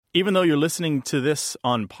Even though you're listening to this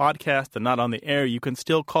on podcast and not on the air, you can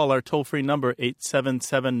still call our toll-free number,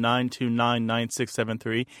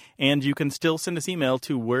 877-929-9673, and you can still send us email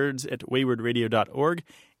to words@waywardradio.org,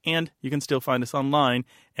 and you can still find us online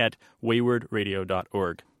at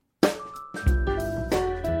waywardradio.org.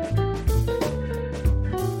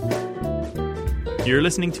 You're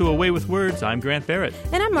listening to Away with Words. I'm Grant Barrett.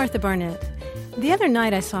 And I'm Martha Barnett. The other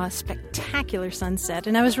night I saw a spectacular sunset,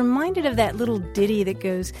 and I was reminded of that little ditty that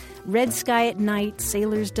goes, red sky at night,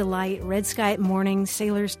 sailors delight, red sky at morning,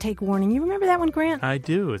 sailors take warning. You remember that one, Grant? I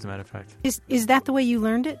do, as a matter of fact. Is that the way you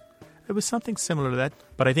learned it? It was something similar to that,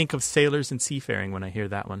 but I think of sailors and seafaring when I hear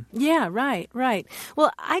that one. Yeah, right.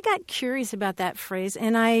 Well, I got curious about that phrase,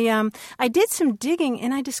 and I did some digging,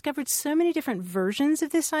 and I discovered so many different versions of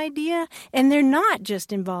this idea, and they're not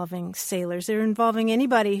just involving sailors. They're involving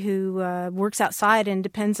anybody who works outside and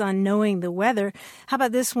depends on knowing the weather. How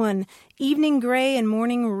about this one? Evening gray and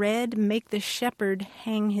morning red make the shepherd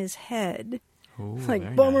hang his head. Ooh, it's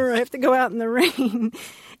like, bummer, nice. I have to go out in the rain.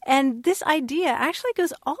 And this idea actually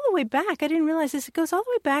goes all the way back. I didn't realize this. It goes all the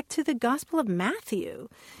way back to the Gospel of Matthew.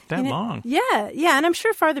 That long? Yeah. And I'm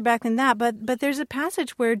sure farther back than that. But there's a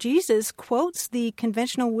passage where Jesus quotes the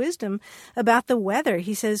conventional wisdom about the weather.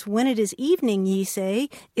 He says, when it is evening, ye say,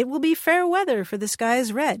 it will be fair weather, for the sky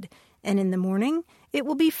is red. And in the morning, it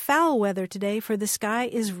will be foul weather today, for the sky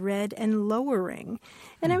is red and lowering.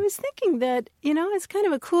 And I was thinking that, it's kind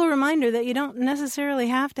of a cool reminder that you don't necessarily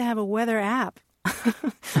have to have a weather app.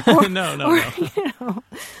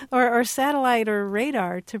 or satellite or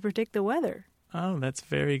radar to predict the weather. Oh, that's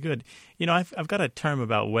very good. I've got a term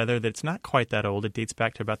about weather that's not quite that old. It dates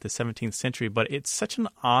back to about the 17th century, but it's such an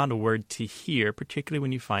odd word to hear, particularly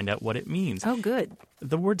when you find out what it means. Oh, good.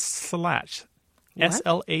 The word slatch. What?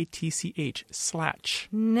 S-L-A-T-C-H. Slatch.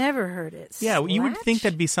 Never heard it. Yeah, Slatch? You would think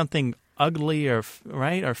that'd be something ugly or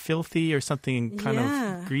filthy or something kind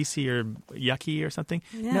of greasy or yucky or something.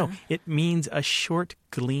 Yeah. No, it means a short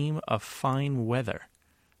gleam of fine weather.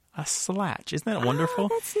 A slatch. Isn't that wonderful?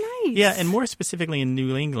 Oh, that's nice. Yeah, and more specifically in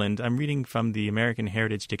New England, I'm reading from the American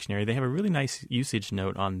Heritage Dictionary. They have a really nice usage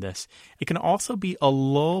note on this. It can also be a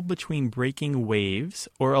lull between breaking waves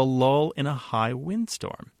or a lull in a high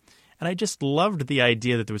windstorm. And I just loved the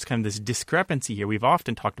idea that there was kind of this discrepancy here. We've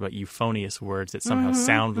often talked about euphonious words that somehow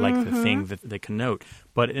sound like the thing that they connote.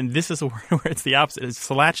 And this is a word where it's the opposite.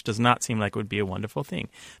 Slatch does not seem like it would be a wonderful thing.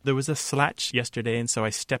 There was a slatch yesterday, and so I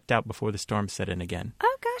stepped out before the storm set in again.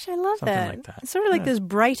 Oh, gosh, I love Something that. like that. It's sort of like those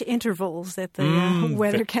bright intervals that the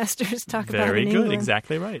weathercasters talk about in England. Very good,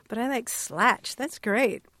 exactly right. But I like slatch. That's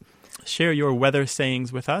great. Share your weather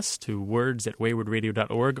sayings with us to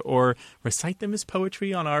words@waywardradio.org or recite them as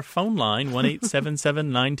poetry on our phone line,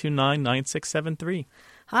 1-877-929-9673.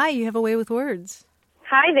 Hi, you have a way with words.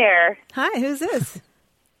 Hi there. Hi, who's this?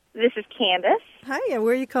 This is Candace. Hi,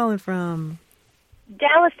 where are you calling from?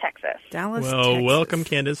 Dallas, Texas. Dallas, Well, Texas. welcome,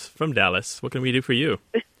 Candace, from Dallas. What can we do for you?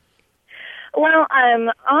 Well,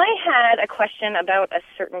 I had a question about a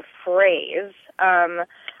certain phrase.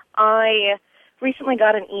 I recently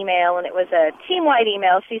got an email, and it was a team-wide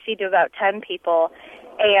email, CC'd to about 10 people,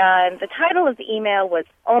 and the title of the email was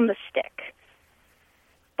On the Stick.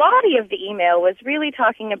 Body of the email was really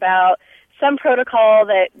talking about some protocol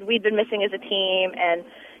that we'd been missing as a team, and,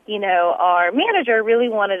 our manager really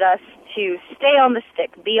wanted us to stay on the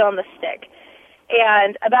stick, be on the stick.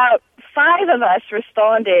 And about 5 of us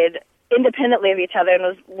responded independently of each other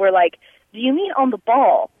and were like, do you mean on the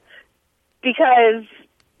ball? Because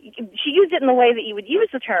she used it in the way that you would use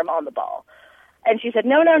the term on the ball. And she said,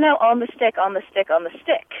 no, on the stick, on the stick, on the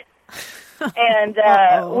stick. And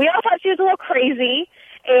we all thought she was a little crazy,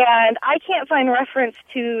 and I can't find reference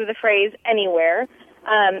to the phrase anywhere.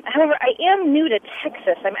 However, I am new to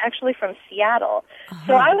Texas. I'm actually from Seattle.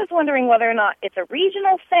 So I was wondering whether or not it's a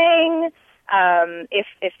regional thing,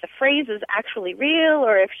 if the phrase is actually real,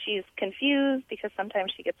 or if she's confused, because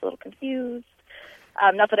sometimes she gets a little confused.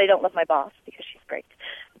 Not that I don't love my boss, because she's great.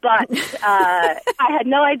 But I had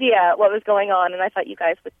no idea what was going on, and I thought you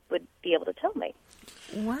guys would be able to tell me.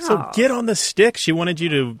 Wow. So get on the stick. She wanted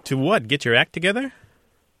you to what? Get your act together?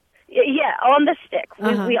 Yeah, on the stick.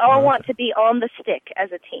 We all want to be on the stick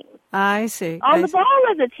as a team. I see. On the ball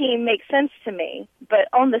as a team makes sense to me, but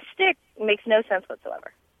on the stick makes no sense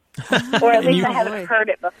whatsoever. Or at least I haven't heard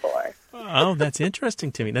it before. Oh, that's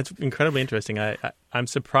interesting to me. That's incredibly interesting. I'm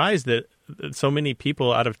surprised that so many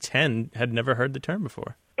people out of 10 had never heard the term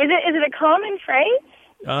before. Is it a common phrase?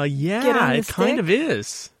 Yeah, it kind of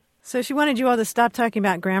is. So she wanted you all to stop talking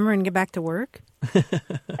about grammar and get back to work?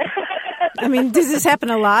 I mean, does this happen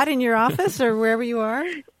a lot in your office or wherever you are?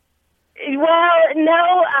 Well,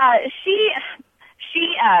 no. She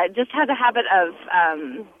just has a habit of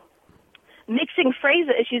mixing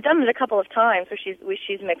phrases. She's done it a couple of times where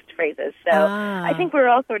she's mixed phrases. So I think we were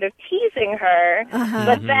all sort of teasing her,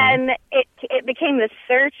 but then it became this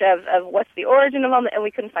search of what's the origin of all, and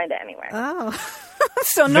we couldn't find it anywhere. Oh.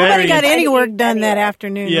 So nobody got any work done that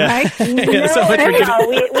afternoon, right? No,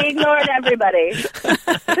 we ignored everybody.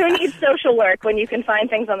 Who needs social work when you can find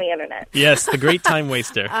things on the internet? Yes, the great time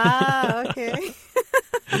waster. Okay.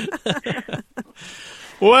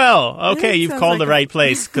 Well, okay, you've called the right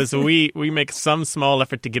place, because we make some small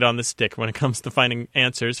effort to get on the stick when it comes to finding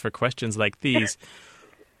answers for questions like these.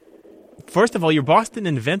 First of all, your boss didn't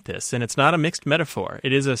invent this, and it's not a mixed metaphor.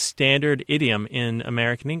 It is a standard idiom in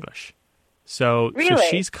American English. So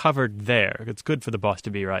she's covered there. It's good for the boss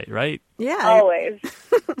to be right? Yeah. Always.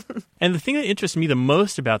 And the thing that interests me the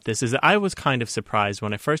most about this is that I was kind of surprised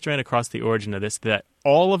when I first ran across the origin of this, that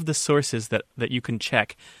all of the sources that you can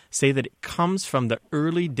check say that it comes from the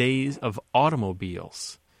early days of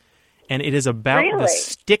automobiles. And it is about the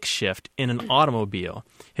stick shift in an automobile.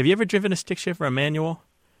 Have you ever driven a stick shift or a manual?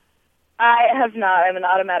 I have not. I'm an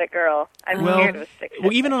automatic girl. I'm scared of a stick shift.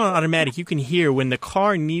 Well, even on an automatic, you can hear when the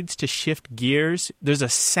car needs to shift gears, there's a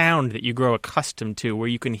sound that you grow accustomed to where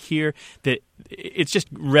you can hear that it's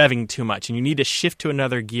just revving too much, and you need to shift to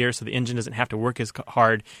another gear so the engine doesn't have to work as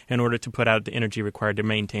hard in order to put out the energy required to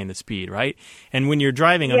maintain the speed, right? And when you're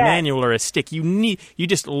driving a manual or a stick, you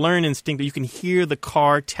just learn instinctively. You can hear the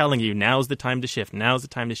car telling you, now's the time to shift, now's the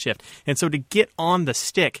time to shift. And so to get on the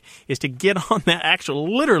stick is to get on that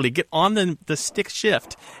literally get on the stick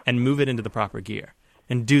shift and move it into the proper gear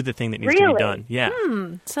and do the thing that needs to be done. Yeah.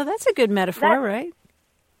 So that's a good metaphor, right?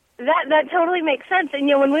 That totally makes sense. And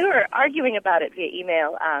when we were arguing about it via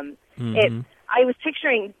email, I was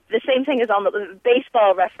picturing the same thing as on the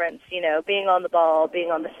baseball reference. Being on the ball,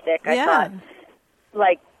 being on the stick. I thought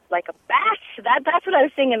like a bat. That's what I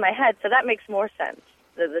was seeing in my head. So that makes more sense.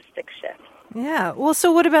 The stick shift. Yeah. Well,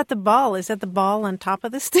 so what about the ball? Is that the ball on top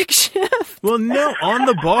of the stick shift? Well, no. On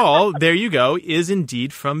the ball, there you go, is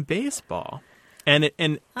indeed from baseball. And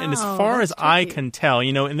as far as I can tell,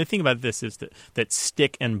 and the thing about this is that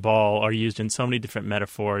stick and ball are used in so many different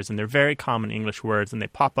metaphors, and they're very common English words, and they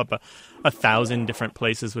pop up 1,000 different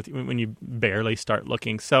places when you barely start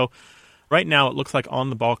looking. So right now it looks like on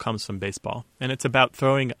the ball comes from baseball, and it's about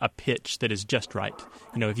throwing a pitch that is just right.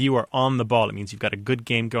 If you are on the ball, it means you've got a good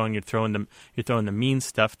game going. You're throwing the mean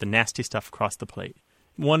stuff, the nasty stuff across the plate.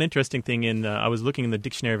 One interesting thing I was looking in the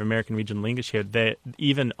Dictionary of American Regional English here, that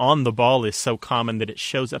even on the ball is so common that it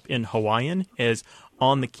shows up in Hawaiian as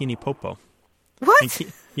on the kinipopo. What?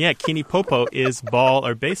 Kinipopo is ball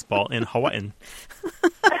or baseball in Hawaiian.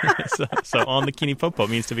 so on the kinipopo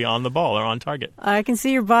means to be on the ball or on target. I can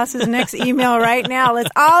see your boss's next email right now.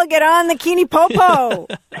 Let's all get on the kinipopo.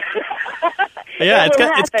 Yeah,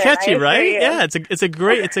 it's catchy, right? Yeah, it's a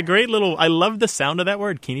great little. I love the sound of that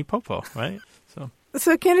word, kinipopo, right?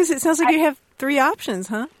 So, Candace, it sounds like you have 3 options,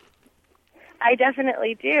 huh? I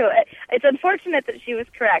definitely do. It's unfortunate that she was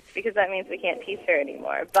correct, because that means we can't tease her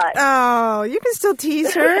anymore. But you can still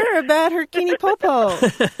tease her about her kinipopo.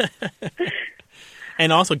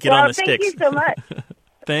 And also get on the sticks. Thank you so much.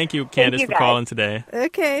 Thank you, Candace, for calling today.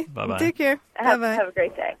 Okay. Bye-bye. Take care. Bye-bye. Have a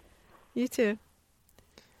great day. You too.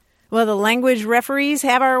 Well, the language referees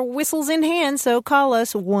have our whistles in hand, so call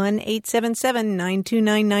us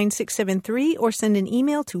 1-877-929-9673 or send an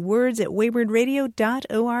email to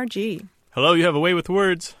words@waywardradio.org. Hello, you have a way with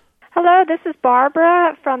words. Hello, this is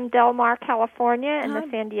Barbara from Del Mar, California, in the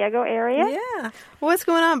San Diego area. Yeah. What's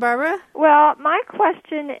going on, Barbara? Well, my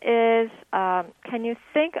question is, can you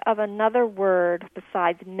think of another word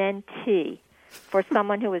besides mentee for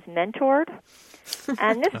someone who is mentored?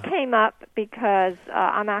 And this came up because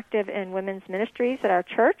I'm active in women's ministries at our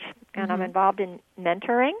church, and I'm involved in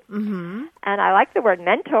mentoring. Mm-hmm. And I like the word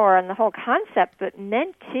mentor and the whole concept, but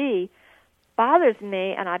mentee bothers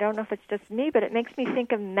me, and I don't know if it's just me, but it makes me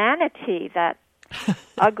think of manatee, that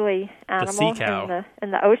ugly animal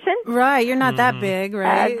in the ocean. Right, you're not that big,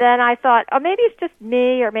 right? And then I thought, maybe it's just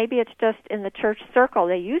me, or maybe it's just in the church circle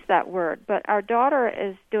they use that word. But our daughter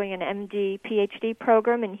is doing an MD, PhD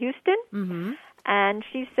program in Houston, and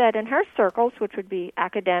she said in her circles, which would be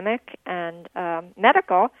academic and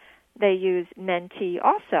medical, they use mentee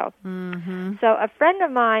also. Mm-hmm. So a friend of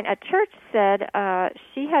mine at church said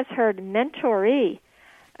she has heard mentoree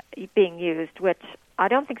being used, which I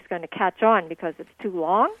don't think is going to catch on because it's too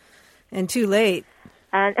long. And too late.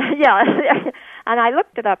 And and I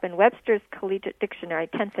looked it up in Webster's Collegiate Dictionary,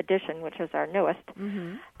 10th edition, which is our newest,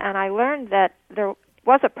 and I learned that there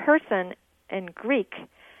was a person in Greek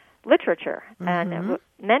literature, and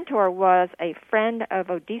mentor was a friend of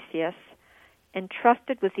Odysseus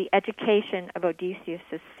entrusted with the education of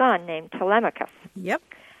Odysseus' son named Telemachus. Yep.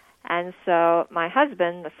 And so my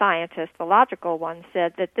husband, the scientist, the logical one,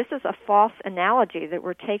 said that this is a false analogy, that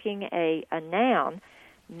we're taking a noun,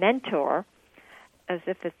 mentor, as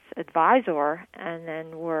if it's advisor, and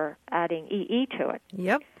then we're adding EE to it.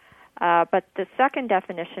 Yep. But the second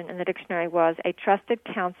definition in the dictionary was a trusted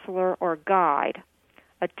counselor or guide,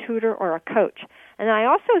 a tutor or a coach. And I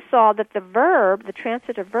also saw that the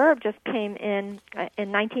transitive verb, just came in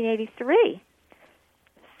 1983.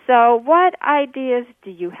 So what ideas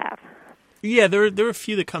do you have? Yeah, there are a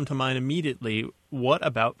few that come to mind immediately. What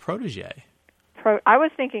about protege? I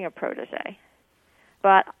was thinking of protege.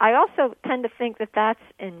 But I also tend to think that that's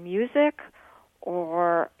in music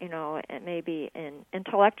or, maybe in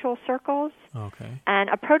intellectual circles. Okay. And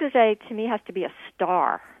a protege, to me, has to be a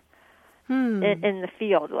star in the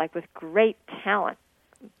field, like with great talent.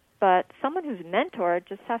 But someone who's mentored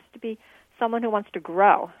just has to be someone who wants to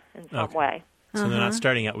grow in some way. So they're not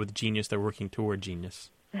starting out with genius, they're working toward genius.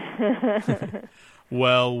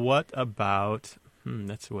 Well, what about...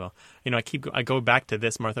 I go back to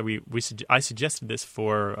this, Martha. I suggested this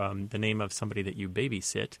for the name of somebody that you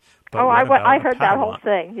babysit. But I heard that whole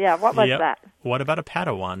thing. Yeah, what was that? What about a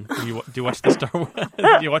Padawan? Do you watch the Star Wars?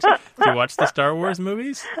 do you watch the Star Wars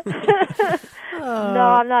movies? No,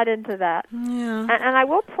 I'm not into that. Yeah. And I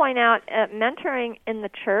will point out, mentoring in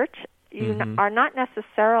the church, you are not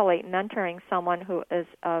necessarily mentoring someone who is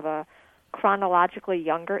of a chronologically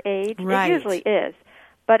younger age. Right. It usually is.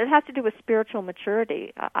 But it has to do with spiritual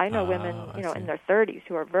maturity. I know women, in their 30s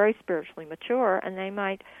who are very spiritually mature, and they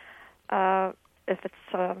might, if it's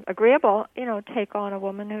agreeable, take on a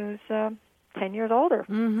woman who's 10 years older.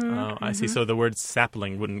 Mm-hmm. Oh, I see. So the word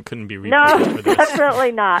sapling couldn't be replaced No, for this.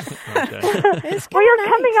 definitely not. Okay. Well, you're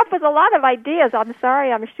coming up with a lot of ideas. I'm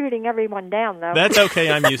sorry I'm shooting everyone down, though. That's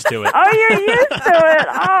okay. I'm used to it. Oh, you're used to it.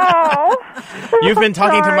 Oh. You've been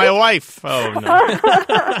talking to my wife. Oh, no.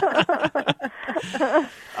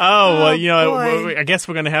 Boy. I guess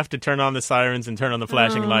we're going to have to turn on the sirens and turn on the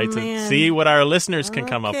flashing lights and see what our listeners can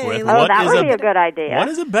come up with. Oh, that would be a good idea. What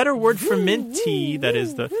is a better word for mentee? That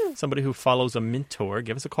is somebody who follows a mentor.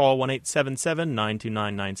 Give us a call,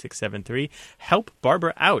 1-877-929-9673. Help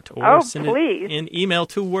Barbara out. Or send please. an email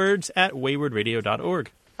to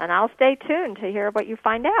words@waywardradio.org. And I'll stay tuned to hear what you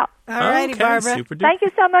find out. All righty, Okay, Barbara. super duper. Thank you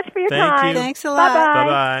so much for your Thank time. you. Thanks a lot.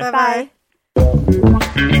 Bye-bye. Bye-bye.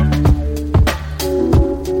 Bye-bye.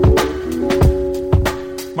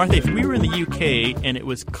 Martha, if we were in the UK and it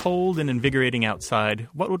was cold and invigorating outside,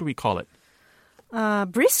 what would we call it?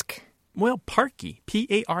 Brisk? Well, parky.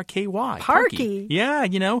 P-A-R-K-Y. Parky? Yeah,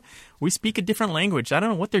 we speak a different language. I don't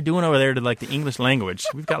know what they're doing over there to the English language.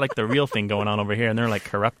 We've got the real thing going on over here, and they're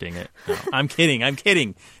corrupting it. No, I'm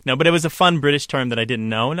kidding. No, but it was a fun British term that I didn't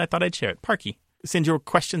know, and I thought I'd share it. Parky. Send your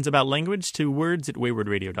questions about language to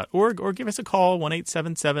words@waywardradio.org or give us a call,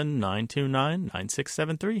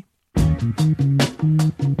 1-877-929-9673.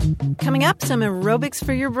 Coming up, some aerobics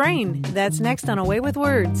for your brain. That's next on Away with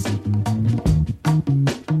Words.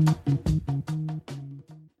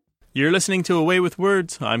 You're listening to Away with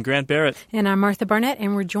Words. I'm Grant Barrett. And I'm Martha Barnett,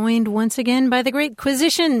 and we're joined once again by the great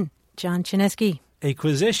quizician, John Chinesky. A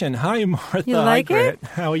quizician. Hi, Martha. You like Hi, Grant. it?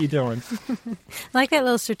 How are you doing? Like that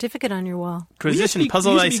little certificate on your wall. Quizician,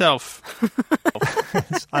 puzzle thyself.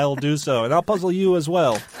 I'll do so, and I'll puzzle you as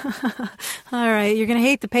well. All right. You're going to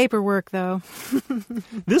hate the paperwork, though.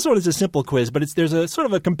 This one is a simple quiz, but there's a sort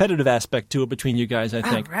of a competitive aspect to it between you guys, I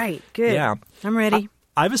think. All right. Good. Yeah. I'm ready.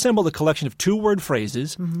 I've assembled a collection of two-word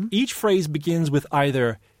phrases. Mm-hmm. Each phrase begins with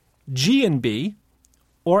either G and B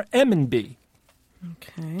or M and B.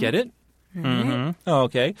 Okay. Get it? Mm-hmm. Oh,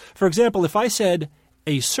 okay. For example, if I said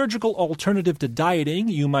a surgical alternative to dieting,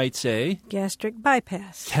 you might say... Gastric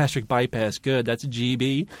bypass. Gastric bypass. Good. That's a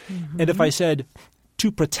GB. Mm-hmm. And if I said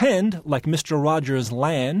to pretend like Mr. Rogers'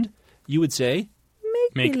 Land, you would say...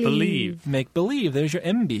 Make believe. Make believe. There's your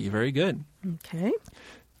MB. Very good. Okay.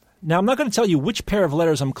 Now, I'm not going to tell you which pair of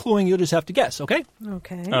letters I'm cluing. You'll just have to guess, okay?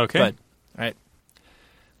 Okay. Okay. Good. All right.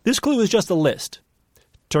 This clue is just a list.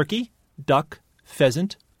 Turkey, duck,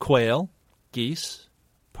 pheasant, quail, geese,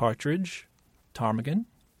 partridge, ptarmigan.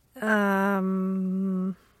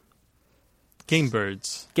 Game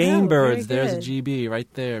birds. Game birds. very There's a good. GB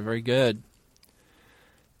right there. Very good.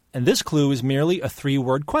 And this clue is merely a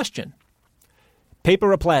three-word question.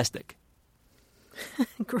 Paper or plastic?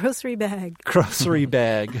 Grocery bag. Grocery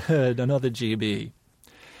bag. Good. Another GB.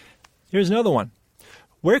 Here's another one.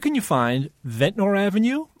 Where can you find Ventnor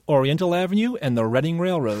Avenue, Oriental Avenue, and the Reading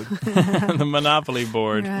Railroad? The Monopoly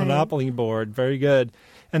board. Right. Monopoly board. Very good.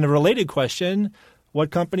 And a related question, What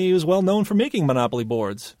company is well known for making Monopoly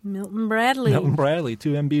boards? Milton Bradley. Milton Bradley,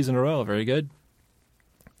 2 MBs in a row. Very good.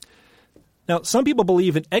 Now, some people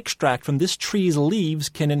believe an extract from this tree's leaves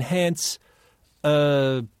can enhance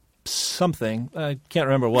something. I can't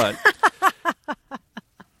remember what.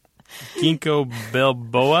 Ginkgo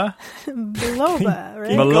biloba? Biloba,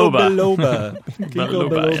 right? Biloba. Ginkgo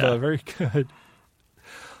biloba. Yeah. Very good.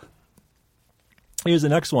 Here's the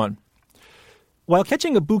next one. While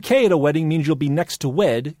catching a bouquet at a wedding means you'll be next to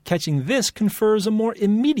wed, catching this confers a more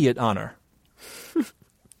immediate honor. Is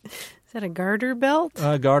that a garter belt?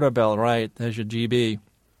 Garter belt, right. There's your GB.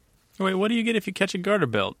 Wait, what do you get if you catch a garter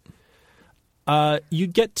belt? You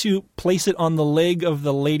get to place it on the leg of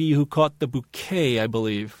the lady who caught the bouquet, I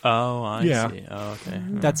believe. Oh, I Yeah. see. Oh, okay.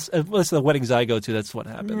 That's the weddings I go to. That's what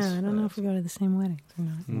happens. Yeah, I don't know if we go to the same weddings or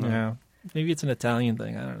not. Yeah. Maybe it's an Italian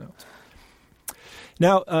thing. I don't know.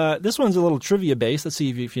 Now, this one's a little trivia-based. Let's see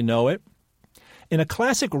if you know it. In a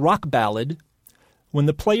classic rock ballad, when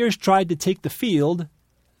the players tried to take the field,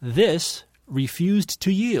 this refused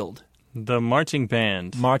to yield. The marching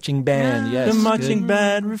band. Marching band, yes. The marching Good.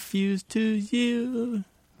 band refused to yield.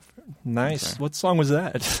 Nice. Sorry. What song was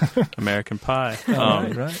that? American Pie.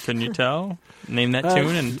 Right. Couldn't you tell? Name that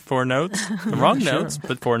tune in 4 notes. The wrong notes,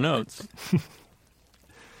 but 4 notes.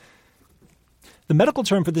 The medical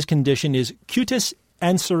term for this condition is cutis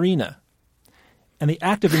anserina, and the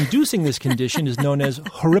act of inducing this condition is known as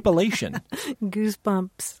horripilation.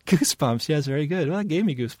 Goosebumps. Goosebumps, yes, very good. Well, it gave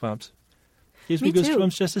me goosebumps. Gives me Me too.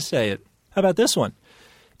 goosebumps just to say it. How about this one?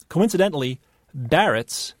 Coincidentally,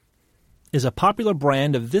 Barrett's is a popular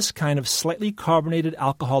brand of this kind of slightly carbonated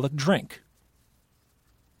alcoholic drink.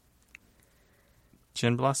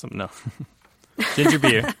 Gin Blossom? No. Ginger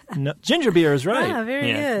beer. No, ginger beer is right. Ah, very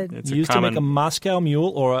Yeah, good. it's a Used to common... make a Moscow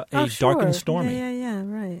Mule or a Sure. Dark and Stormy. Yeah,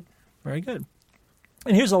 right. Very good.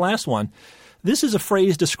 And here's the last one. This is a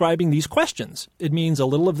phrase describing these questions. It means a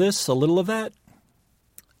little of this, a little of that.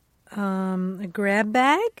 A grab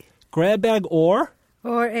bag Grab bag or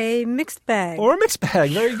a mixed bag? a mixed bag.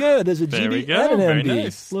 Very good. There's a There we GB go. and an Very MB.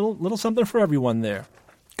 nice. Little something for everyone there.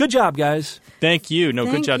 Good job, guys. Thank you. No,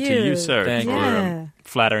 good Thank job to you. you, sir, Thank for you.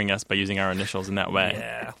 flattering us by using our initials in that way.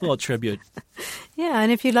 Yeah, a little tribute. Yeah,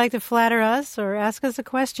 and if you'd like to flatter us or ask us a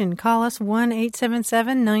question, call us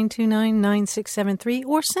 1-877-929-9673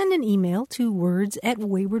 or send an email to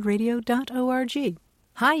words@waywardradio.org.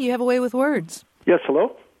 Hi, you have a way with words. Yes,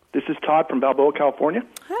 hello. This is Todd from Balboa, California.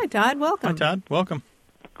 Hi, Todd. Welcome. Hi, Todd. Welcome.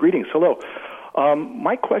 Greetings. Hello.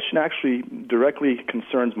 My question actually directly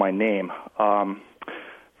concerns my name.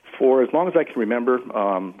 For as long as I can remember,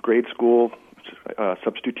 grade school,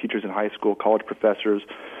 substitute teachers in high school, college professors,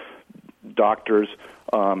 doctors,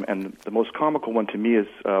 and the most comical one to me is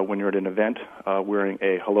when you're at an event wearing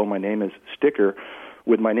a "Hello, my name is" sticker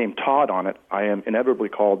with my name Todd on it, I am inevitably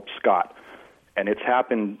called Scott. And it's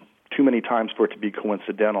happened too many times for it to be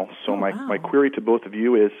coincidental. So my query to both of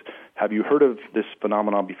you is, have you heard of this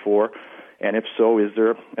phenomenon before? And if so, is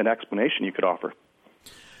there an explanation you could offer?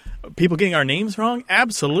 People getting our names wrong?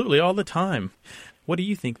 Absolutely, all the time. What do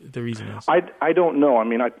you think the reason is? I don't know. I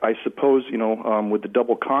mean, I suppose, with the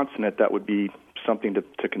double consonant, that would be something to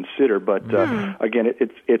consider. But again,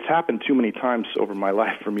 it's happened too many times over my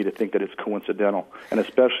life for me to think that it's coincidental, and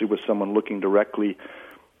especially with someone looking directly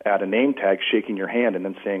at a name tag, shaking your hand, and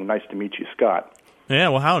then saying, "Nice to meet you, Scott." Yeah,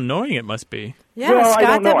 well, how annoying it must be. Yeah, well, Scott,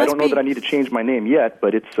 I don't know. that I must don't know be... that I need to change my name yet,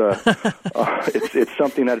 but it's it's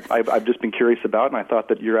something that I've just been curious about, and I thought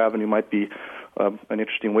that your avenue might be an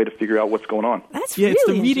interesting way to figure out what's going on. That's Yeah, really it's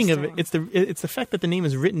the reading of it. interesting. It's the fact that the name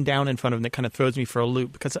is written down in front of them that kind of throws me for a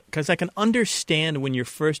loop because I can understand when you're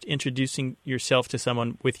first introducing yourself to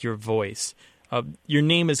someone with your voice. Your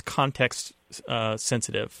name is context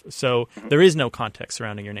sensitive, so there is no context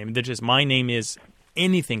surrounding your name. They're just my name is.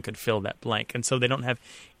 Anything could fill that blank, and so they don't have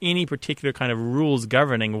any particular kind of rules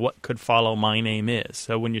governing what could follow my name is.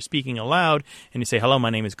 So when you're speaking aloud and you say, "Hello, my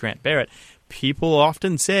name is Grant Barrett," people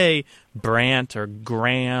often say Brant or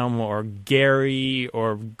Graham or Gary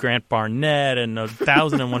or Grant Barnett and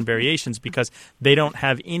 1,001 variations because they don't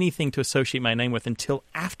have anything to associate my name with until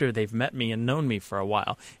after they've met me and known me for a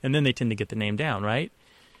while, and then they tend to get the name down, right?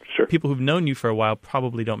 Sure. People who've known you for a while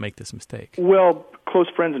probably don't make this mistake. Well, close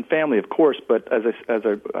friends and family, of course, but as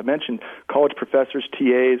I mentioned, college professors,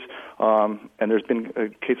 TAs, and there's been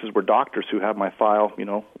cases where doctors who have my file,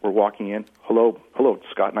 were walking in, hello,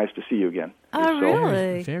 Scott, nice to see you again. Oh,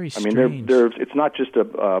 really? Very I strange. mean, it's not just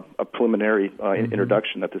a preliminary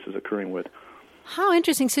introduction that this is occurring with. How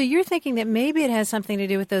interesting. So you're thinking that maybe it has something to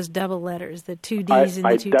do with those double letters, the two D's and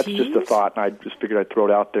the two that's T's? just a thought, and I just figured I'd throw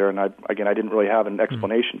it out there. And I didn't really have an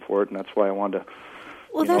explanation for it, and that's why I wanted to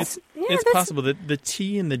Well, that's it's possible that the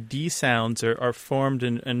T and the D sounds are formed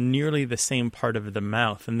in nearly the same part of the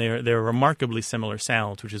mouth, and they're remarkably similar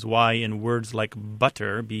sounds, which is why in words like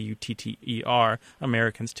butter, B-U-T-T-E-R,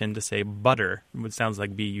 Americans tend to say butter, which sounds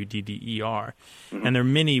like B-U-D-D-E-R. Mm-hmm. And there are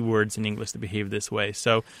many words in English that behave this way.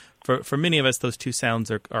 So for many of us, those two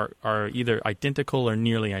sounds are either identical or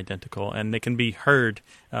nearly identical, and they can be heard.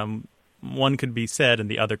 One could be said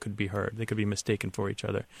and the other could be heard. They could be mistaken for each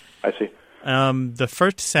other. I see. The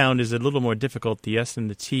first sound is a little more difficult, the S and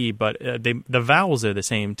the T, but the vowels are the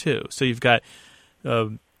same too. So you've got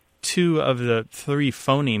two of the three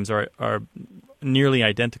phonemes are nearly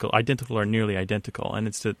identical or nearly identical, and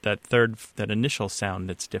it's that initial sound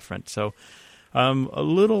that's different. So a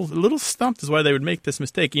little stumped is why they would make this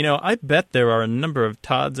mistake. I bet there are a number of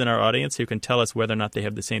Todds in our audience who can tell us whether or not they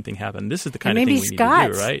have the same thing happen. This is the kind of thing we need to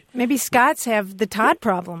do, right? Maybe Scots have the Todd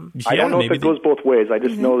problem. I don't know if it goes both ways. I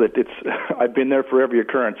just know that I've been there for every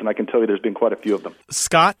occurrence, and I can tell you there's been quite a few of them.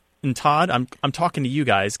 Scott and Todd, I'm talking to you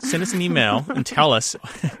guys. Send us an email and tell us,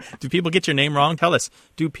 do people get your name wrong? Tell us,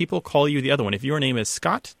 do people call you the other one? If your name is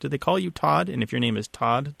Scott, do they call you Todd? And if your name is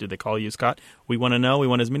Todd, do they call you Scott? We want to know. We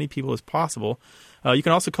want as many people as possible. You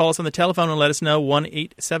can also call us on the telephone and let us know,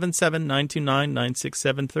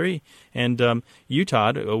 1-877-929-9673. And you,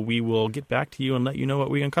 Todd, we will get back to you and let you know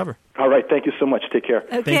what we uncover. All right. Thank you so much. Take care.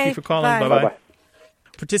 Okay, thank you for calling. Bye. Bye-bye. Bye-bye.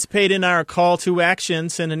 Participate in our call to action.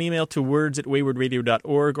 Send an email to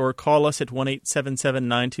words@waywardradio.org or call us at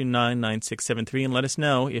 1-877-929-9673 and let us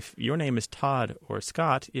know if your name is Todd or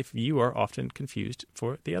Scott, if you are often confused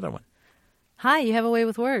for the other one. Hi, you have a way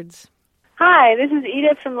with words. Hi, this is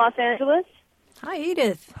Edith from Los Angeles. Hi,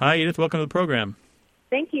 Edith. Hi, Edith. Welcome to the program.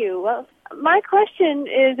 Thank you. Well, my question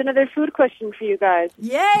is another food question for you guys.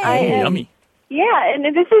 Yay! Yummy. Yeah, and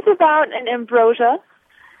this is about an ambrosia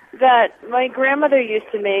that my grandmother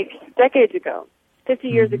used to make decades ago, 50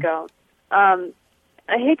 years ago. I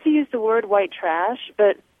hate to use the word white trash,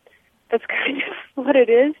 but that's kind of what it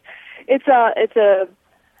is. It's a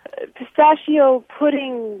pistachio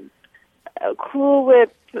pudding, Cool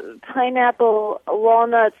Whip, pineapple,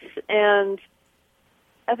 walnuts, and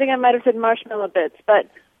I think I might have said marshmallow bits, but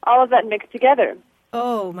all of that mixed together.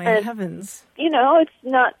 Oh, my heavens. It's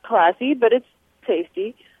not classy, but it's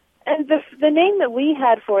tasty. And the name that we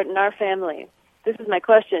had for it in our family, this is my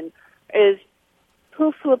question, is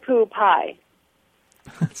Pooflapoo pie.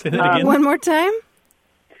 Say that again. One more time?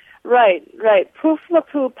 Right.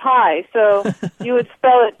 Pooflapoo pie. So you would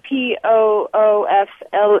spell it Pooflapoo,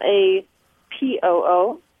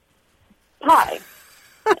 pie.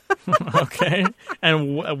 Okay.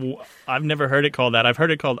 And I've never heard it called that. I've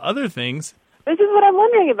heard it called other things. This is what I'm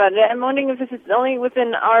wondering about. I'm wondering if this is only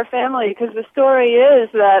within our family, because the story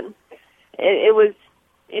is that it was,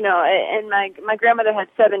 and my grandmother had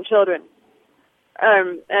 7 children.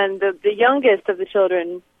 And the youngest of the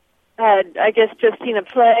children had, I guess, just seen a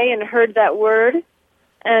play and heard that word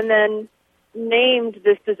and then named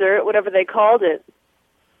this dessert, whatever they called it.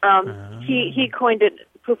 He coined it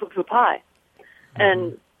Pooflapoo pie,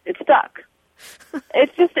 and it stuck.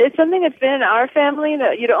 It's something that's been in our family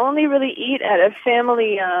that you'd only really eat at a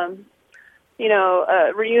family,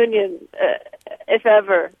 reunion, if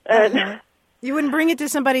ever. You wouldn't bring it to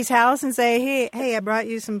somebody's house and say, hey, I brought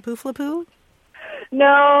you some Pooflapoo?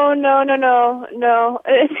 No.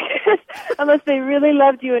 Unless they really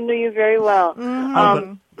loved you and knew you very well.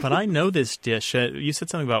 Mm-hmm. But I know this dish. You said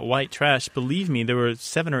something about white trash. Believe me, there were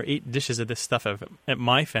 7 or 8 dishes of this stuff at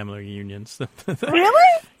my family reunions.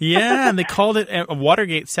 Really? Yeah, and they called it a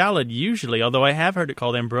Watergate salad usually, although I have heard it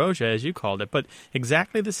called ambrosia, as you called it. But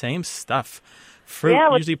exactly the same stuff. Fruit,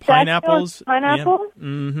 usually pineapples. Pineapple?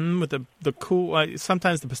 Yeah, with the cool.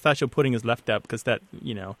 Sometimes the pistachio pudding is left out because that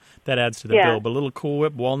adds to the bill. But a little Cool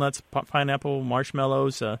Whip, walnuts, pineapple,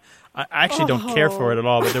 marshmallows. I actually don't care for it at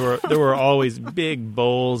all. But there were always big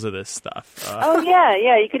bowls of this stuff. Yeah.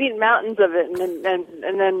 You could eat mountains of it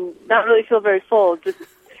and then not really feel very full. Just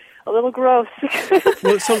a little gross.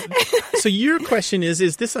 Well, so your question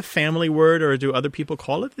is this a family word, or do other people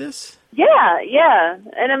call it this? Yeah.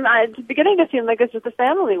 And it's beginning to seem like it's just a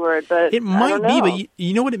family word, but it might I don't know. be. But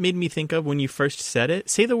you know what it made me think of when you first said it?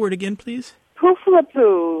 Say the word again, please.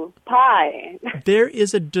 Pooflapoo pie. There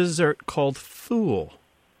is a dessert called fool,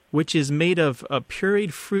 which is made of a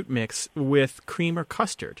pureed fruit mix with cream or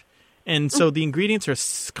custard. And so the ingredients are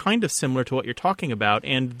kind of similar to what you're talking about,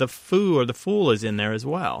 and the foo or the fool is in there as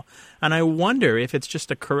well. And I wonder if it's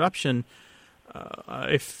just a corruption,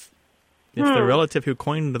 if the relative who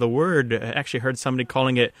coined the word actually heard somebody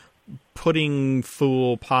calling it pudding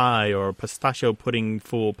fool pie or pistachio pudding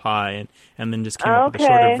fool pie, and then just came up with a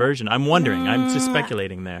shorter version. I'm wondering. I'm just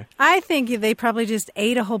speculating there. I think they probably just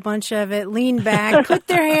ate a whole bunch of it, leaned back, put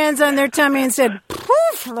their hands on their tummy, and said,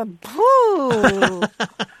 "Poof, la poo."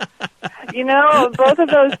 You know, both of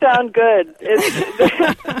those sound good.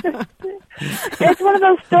 It's one of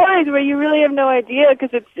those stories where you really have no idea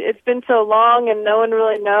because it's been so long and no one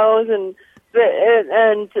really knows, and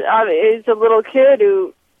it's a little kid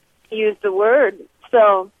who used the word.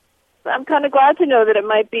 So I'm kind of glad to know that it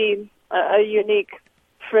might be a unique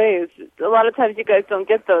phrase. A lot of times you guys don't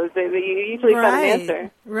get those. You usually find an answer.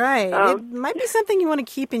 Right. It might be something you want to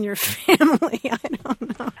keep in your family. I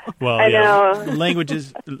don't know. Well, I know.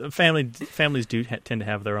 Languages, families do tend to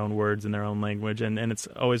have their own words in their own language, and it's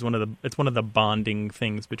always one of the bonding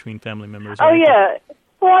things between family members. Oh, yeah.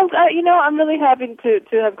 Well, I'm really happy to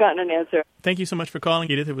have gotten an answer. Thank you so much for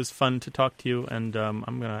calling, Edith. It was fun to talk to you, and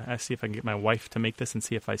I'm going to see if I can get my wife to make this and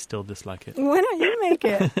see if I still dislike it. Why don't you make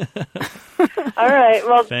it? All right.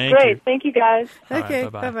 Well, Thank great. you. Thank you, guys. Okay.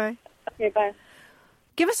 All right, bye-bye. Bye-bye. Okay, bye.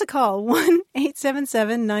 Give us a call,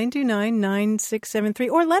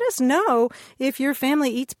 1-877-929-9673, or let us know if your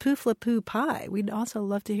family eats poofla-poo pie. We'd also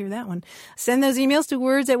love to hear that one. Send those emails to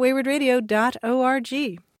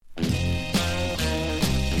words@waywardradio.org.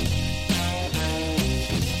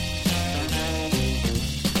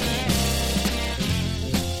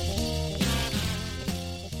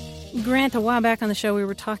 Grant, a while back on the show, we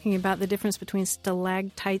were talking about the difference between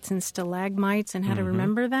stalactites and stalagmites and how to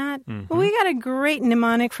remember that. Well, we got a great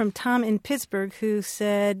mnemonic from Tom in Pittsburgh who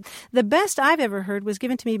said, the best I've ever heard was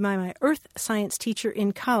given to me by my earth science teacher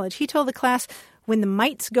in college. He told the class, when the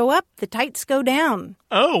mites go up, the tights go down.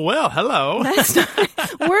 Oh, well, hello. That's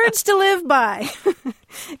words to live by.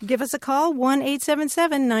 Give us a call,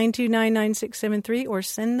 1-877-929-9673, or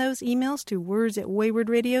send those emails to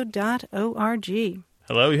words@waywardradio.org.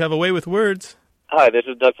 Hello, you have a way with words. Hi, this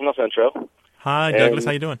is Doug from El Centro. Hi, Douglas.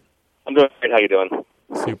 How you doing? I'm doing great. How you doing?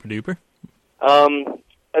 Super duper. I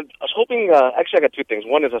was hoping, actually I got two things.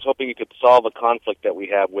 One is I was hoping you could solve a conflict that we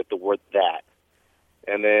have with the word that.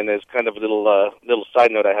 And then as kind of a little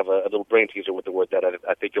side note, I have a little brain teaser with the word that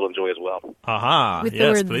I think you'll enjoy as well. Aha, With yes,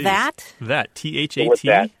 the word please. that? That, T-H-A-T? The word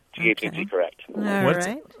that, T-H-A-T, Okay. correct. All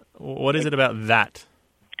right. What is it about that?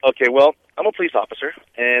 Okay, well, I'm a police officer,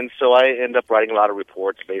 and so I end up writing a lot of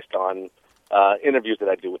reports based on interviews that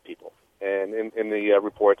I do with people. And in the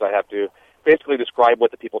reports, I have to basically describe what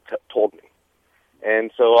the people told me. And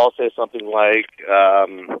so I'll say something like,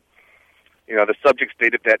 the subject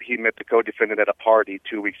stated that he met the co-defendant at a party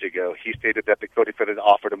 2 weeks ago. He stated that the co-defendant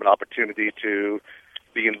offered him an opportunity to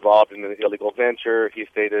be involved in an illegal venture. He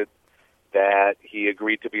stated that he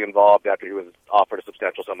agreed to be involved after he was offered a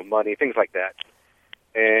substantial sum of money, things like that.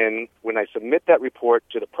 And when I submit that report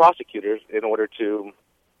to the prosecutors in order to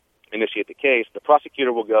initiate the case, the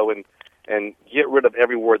prosecutor will go and get rid of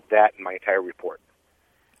every word that in my entire report.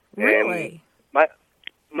 Really? And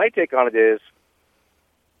my take on it is,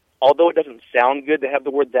 although it doesn't sound good to have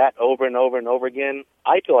the word that over and over and over again,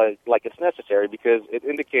 I feel like it's necessary because it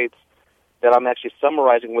indicates that I'm actually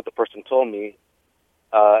summarizing what the person told me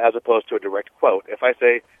as opposed to a direct quote. If I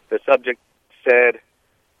say the subject said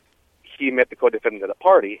he met the co-defendant at a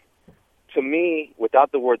party, to me,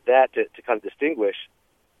 without the word that to kind of distinguish,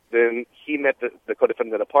 then he met the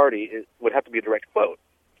co-defendant at a party, it would have to be a direct quote.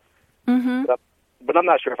 Mm-hmm. But I'm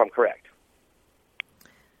not sure if I'm correct.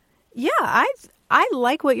 Yeah, I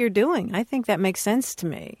like what you're doing. I think that makes sense to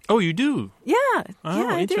me. Oh, you do? Yeah, Oh,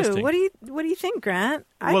 I do. interesting. What do you think, Grant?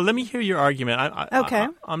 Well, let me hear your argument. Okay.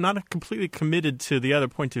 I'm not completely committed to the other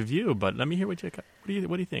point of view, but let me hear what do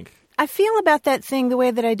you think? I feel about that thing the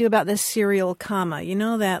way that I do about the serial comma. You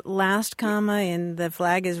know, that last comma in the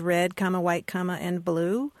flag is red, comma, white, comma, and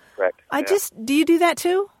blue? Correct. Do you do that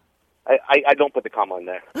too? I don't put the comma in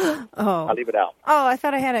there. Oh. I'll leave it out. Oh, I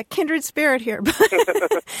thought I had a kindred spirit here.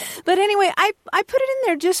 But anyway, I put it in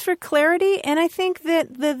there just for clarity, and I think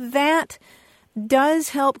that does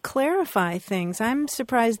help clarify things. I'm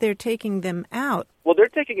surprised they're taking them out. Well, they're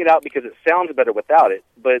taking it out because it sounds better without it.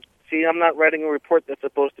 But, see, I'm not writing a report that's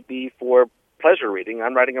supposed to be for pleasure reading.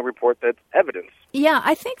 I'm writing a report that's evidence. Yeah,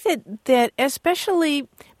 I think that especially,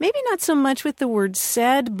 maybe not so much with the word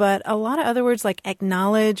said, but a lot of other words like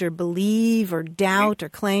acknowledge or believe or doubt or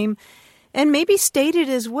claim, and maybe stated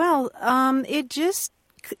as well, it just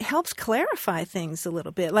helps clarify things a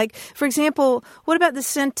little bit. Like, for example, what about the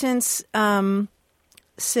sentence,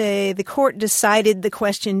 say, the court decided the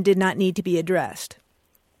question did not need to be addressed?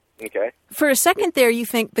 Okay. For a second there, you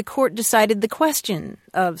think the court decided the question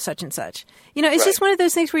of such and such. You know, it's just one of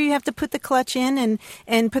those things where you have to put the clutch in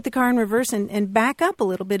and put the car in reverse and back up a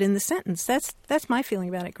little bit in the sentence. That's my feeling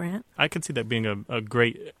about it, Grant. I could see that being a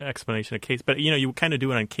great explanation of case, but you kind of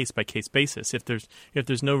do it on a case by case basis. If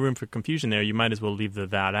there's no room for confusion there, you might as well leave the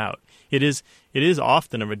that out. It is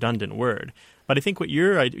often a redundant word, but I think what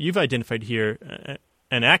you've identified here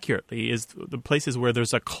and accurately is the places where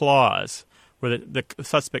there's a clause where the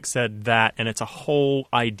suspect said that, and it's a whole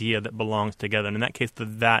idea that belongs together. And in that case, the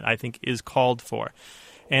that, I think, is called for.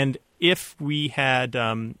 And if we had,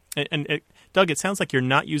 Doug, it sounds like you're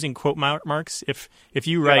not using quote marks. If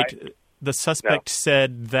you write, the suspect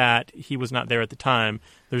said that he was not there at the time,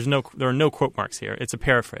 there are no quote marks here. It's a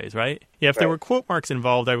paraphrase, right? Yeah, if there were quote marks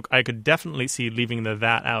involved, I could definitely see leaving the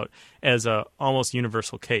that out as a almost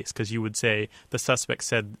universal case, because you would say the suspect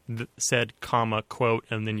said, comma, quote,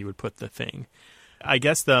 and then you would put the thing. I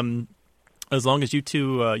guess as long as you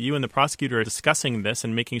two, you and the prosecutor are discussing this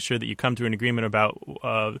and making sure that you come to an agreement about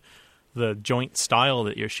the joint style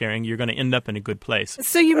that you're sharing, you're going to end up in a good place.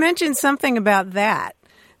 So you mentioned something about that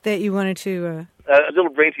you wanted to... A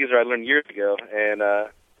little brain teaser I learned years ago, and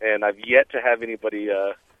I've yet to have anybody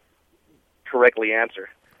correctly answer.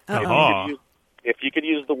 If you could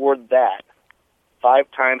use the word that 5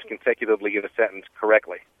 times consecutively in a sentence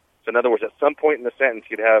correctly. So in other words, at some point in the sentence,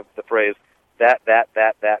 you'd have the phrase that,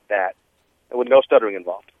 and with no stuttering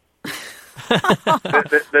involved.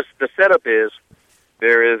 The setup is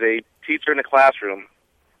there is a teacher in a classroom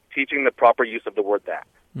teaching the proper use of the word that.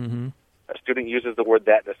 Mm-hmm. A student uses the word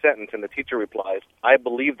that in a sentence, and the teacher replies, I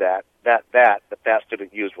believe that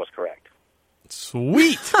student used was correct.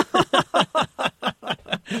 Sweet!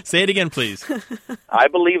 Say it again, please. I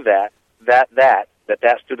believe that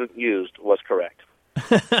student used was correct.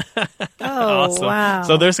 Awesome. Wow.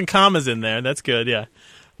 So there's some commas in there. That's good, yeah.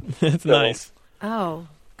 That's nice. Oh,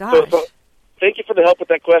 gosh. So thank you for the help with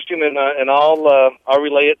that question, and I'll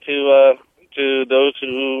relay it to those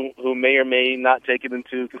who may or may not take it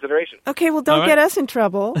into consideration. Okay, well, don't get us in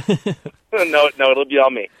trouble. No, it'll be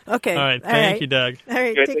on me. Okay. All right, thank you, Doug. All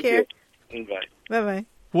right, Good, take care. Bye. Bye-bye.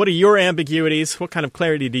 What are your ambiguities? What kind of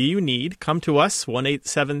clarity do you need? Come to us,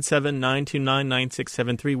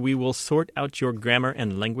 1-877-929-9673. We will sort out your grammar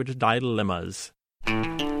and language dilemmas.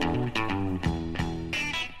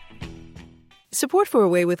 Support for A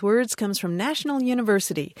Way with Words comes from National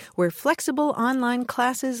University, where flexible online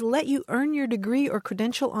classes let you earn your degree or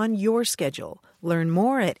credential on your schedule. Learn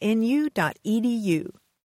more at nu.edu.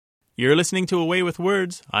 You're listening to A Way with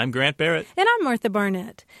Words. I'm Grant Barrett. And I'm Martha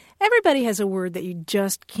Barnett. Everybody has a word that you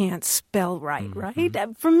just can't spell right, right?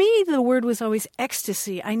 For me, the word was always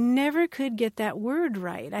ecstasy. I never could get that word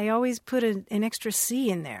right. I always put an extra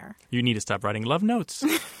C in there. You need to stop writing love notes.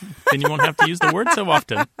 Then you won't have to use the word so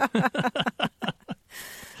often.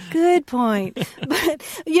 Good point.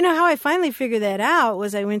 But you know how I finally figured that out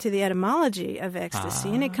was I went to the etymology of ecstasy,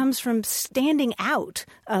 and it comes from standing out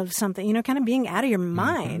of something, kind of being out of your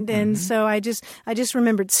mind. And so I just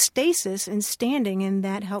remembered stasis and standing, and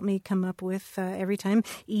that helped me come up with every time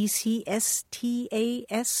ECSTASY,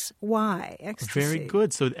 ecstasy. Very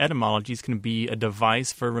good. So etymology is going to be a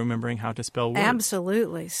device for remembering how to spell words.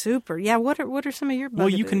 Absolutely. Super. Yeah, what are some of your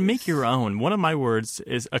bugaboos? Well, you can make your own. One of my words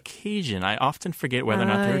is occasion. I often forget whether or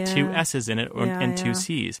not there are 2 S's in it and 2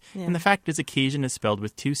 C's. Yeah. And the fact is occasion is spelled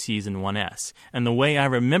with 2 C's and 1 S. And the way I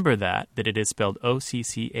remember that it is spelled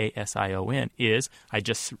OCCASION, is I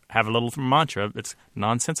just have a little mantra. It's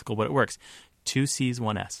nonsensical, but it works. 2 C's,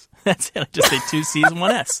 1 S. That's it. I just say 2 C's,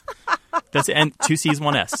 1 S. That's it. And 2 C's,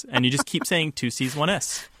 1 S. And you just keep saying 2 C's, 1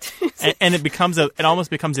 S. And it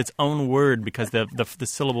almost becomes its own word because the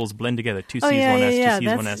syllables blend together. 2 C's, 1 S, 2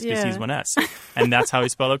 C's, 1 S, 2 C's, 1 S. And that's how we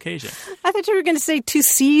spell occasion. I thought you were going to say 2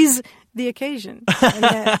 C's the occasion.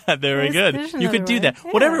 Very good. You could do that.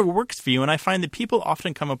 Yeah. Whatever works for you. And I find that people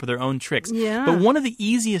often come up with their own tricks. Yeah. But one of the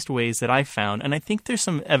easiest ways that I found, and I think there's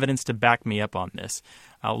some evidence to back me up on this,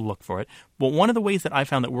 I'll look for it. But one of the ways that I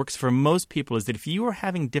found that works for most people is that if you are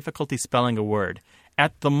having difficulty spelling a word,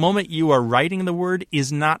 at the moment you are writing the word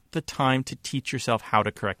is not the time to teach yourself how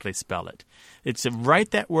to correctly spell it. It's to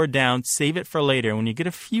write that word down, save it for later. When you get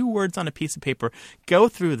a few words on a piece of paper, go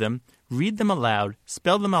through them, read them aloud,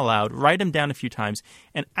 spell them aloud, write them down a few times,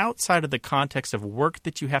 and outside of the context of work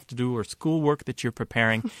that you have to do or schoolwork that you're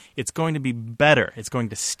preparing, it's going to be better. It's going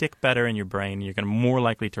to stick better in your brain. You're going to be more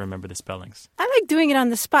likely to remember the spellings. I like doing it on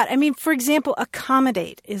the spot. I mean, for example,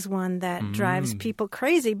 accommodate is one that drives people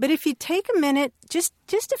crazy. But if you take a minute, just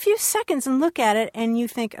a few seconds and look at it and you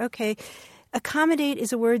think, okay, accommodate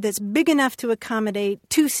is a word that's big enough to accommodate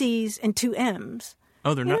 2 C's and 2 M's.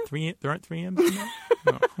 Oh, there aren't 3 M's in there?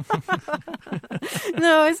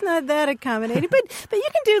 No, it's not that accommodating. But you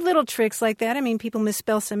can do little tricks like that. I mean, people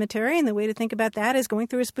misspell cemetery, and the way to think about that is going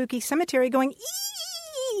through a spooky cemetery going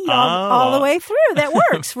all the way through. That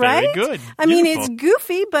works, right? Very good. I mean, Beautiful. it's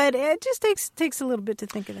goofy, but it just takes a little bit to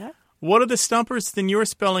think of that. What are the stumpers in your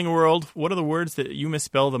spelling world? What are the words that you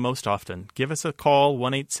misspell the most often? Give us a call,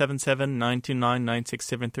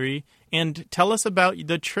 1-877-929-9673, and tell us about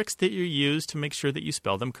the tricks that you use to make sure that you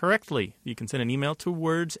spell them correctly. You can send an email to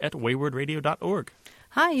words@waywardradio.org.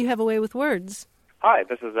 Hi, you have a way with words. Hi,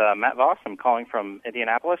 this is Matt Voss. I'm calling from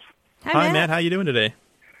Indianapolis. Hi, Matt. How you doing today?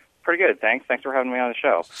 Pretty good, thanks. Thanks for having me on the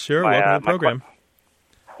show. Sure, welcome to the program.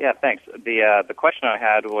 Yeah, thanks. The question I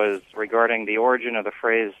had was regarding the origin of the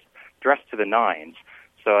phrase "dressed to the nines."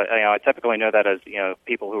 So, I typically know that as,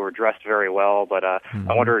 people who are dressed very well, but I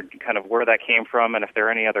wondered kind of where that came from and if there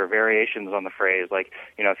are any other variations on the phrase. Like,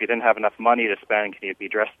 if you didn't have enough money to spend, can you be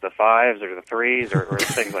dressed to the fives or the threes or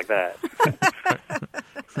things like that?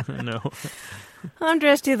 No. I'm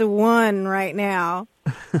dressed to the one right now.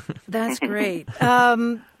 That's great.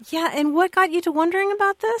 Yeah, and what got you to wondering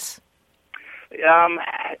about this?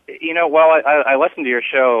 I listened to your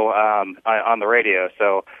show on the radio,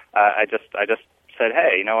 so I just said,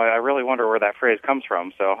 hey, I really wonder where that phrase comes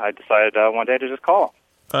from. So I decided one day to just call.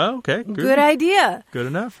 Oh, okay. Good idea. Good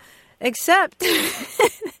enough. Except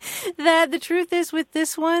that the truth is with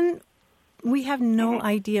this one, we have no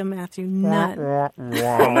idea, Matthew. None. Oh,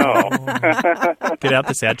 no. Get out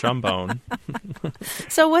the sad trombone.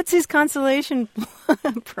 So what's his consolation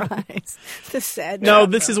prize? The sad No, trombone.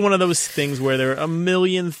 this is one of those things where there are a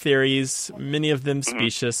million theories, many of them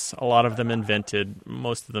specious, a lot of them invented,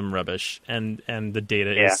 most of them rubbish, and the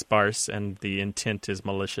data is sparse and the intent is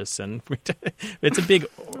malicious. And it's a big,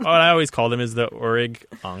 what I always call them is the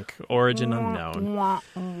origin unknown.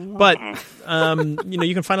 But,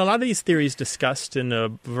 you can find a lot of these theories discussed in a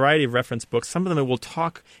variety of reference books. Some of them will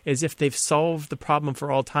talk as if they've solved the problem for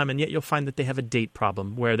all time, and yet you'll find that they have a date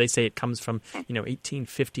problem where they say it comes from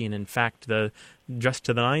 1850, and in fact the dressed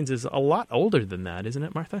to the nines is a lot older than that, isn't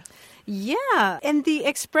it, Martha? Yeah, and the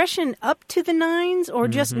expression up to the nines or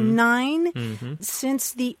just nine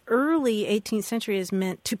since the early 18th century has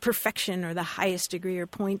meant to perfection or the highest degree or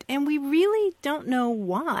point, and we really don't know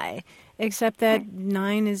why. Except that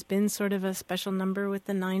 9 has been sort of a special number with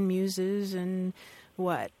the 9 muses and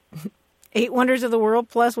 8 wonders of the world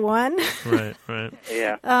plus 1. Right.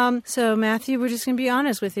 Yeah. So Matthew, we're just going to be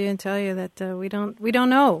honest with you and tell you that we don't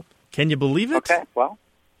know. Can you believe it? Okay. Well,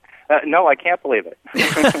 no, I can't believe it.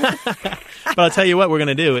 But I'll tell you what we're going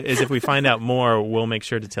to do is if we find out more, we'll make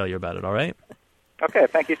sure to tell you about it. All right? Okay.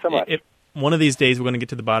 Thank you so much. One of these days, we're going to get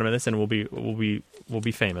to the bottom of this, and we'll be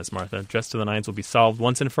famous, Martha. Dressed to the nines will be solved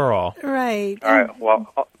once and for all. Right. All right. Well,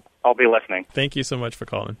 I'll be listening. Thank you so much for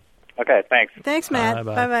calling. Okay. Thanks. Thanks, Matt.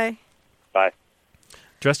 Bye-bye. Bye-bye. Bye.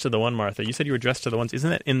 Dressed to the one, Martha. You said you were dressed to the ones.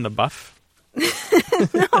 Isn't that in the buff?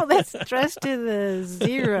 No, that's dressed to the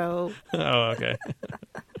 0. Oh, okay.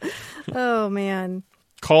 Oh, man.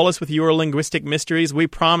 Call us with your linguistic mysteries. We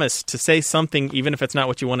promise to say something, even if it's not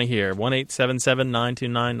what you want to hear.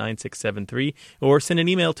 1-877-929-9673, or send an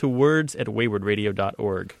email to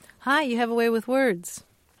words@waywardradio.org. Hi, you have a way with words.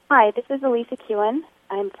 Hi, this is Elisa Kewen.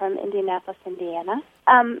 I'm from Indianapolis, Indiana.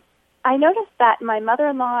 I noticed that my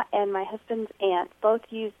mother-in-law and my husband's aunt both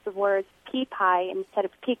use the words pea pie instead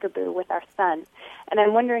of peekaboo with our son. And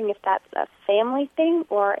I'm wondering if that's a family thing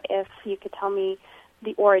or if you could tell me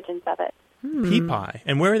the origins of it. Pea pie.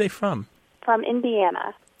 And where are they from? From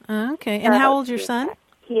Indiana. Okay. And how old's your son?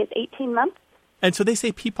 He is 18 months. And so they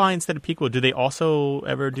say pea pie instead of peekaboo. Do they also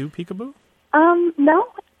ever do peekaboo? No.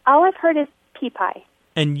 All I've heard is pea pie.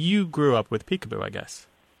 And you grew up with peekaboo, I guess.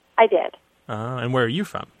 I did. And where are you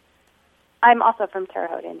from? I'm also from Terre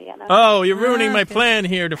Haute, Indiana. Oh, you're ruining my plan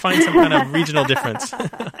here to find some kind of regional difference.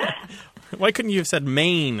 Why couldn't you have said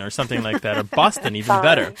Maine or something like that, or Boston, even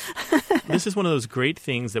better? This is one of those great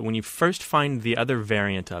things that when you first find the other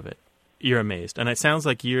variant of it, you're amazed. And it sounds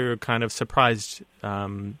like you're kind of surprised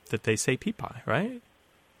that they say pea pie, right?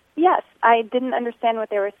 Yes, I didn't understand what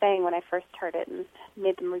they were saying when I first heard it and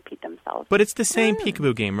made them repeat themselves. But it's the same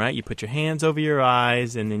peekaboo game, right? You put your hands over your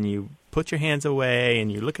eyes, and then you put your hands away,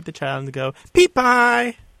 and you look at the child and go, pea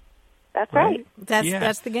pie! That's right.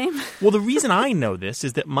 That's the game. Well, the reason I know this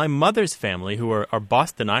is that my mother's family, who are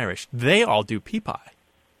Boston Irish, they all do pea pie.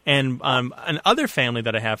 And another family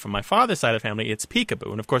that I have from my father's side of the family, it's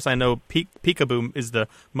peekaboo. And, of course, I know peekaboo is the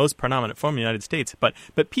most predominant form in the United States. But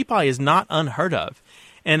pea pie is not unheard of.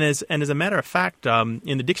 And as a matter of fact, in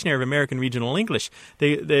the Dictionary of American Regional English,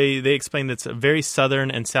 they explain that it's very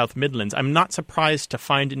southern and South Midlands. I'm not surprised to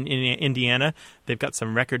find in Indiana. They've got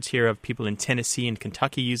some records here of people in Tennessee and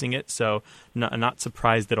Kentucky using it, so not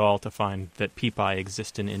surprised at all to find that peepie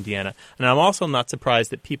exists in Indiana. And I'm also not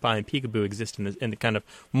surprised that peepie and peekaboo exist in the kind of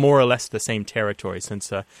more or less the same territory,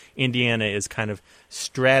 since Indiana is kind of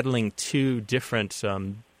straddling two different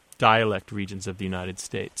dialect regions of the United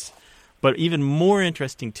States. But even more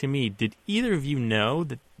interesting to me, did either of you know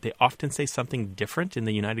that they often say something different in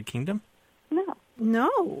the United Kingdom?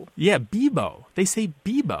 No. Yeah, Bebo. They say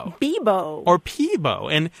Bebo. Bebo. Or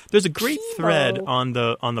Peebo. And there's a great Peebo. thread on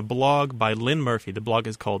the blog by Lynn Murphy. The blog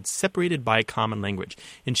is called Separated by Common Language.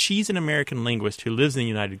 And she's an American linguist who lives in the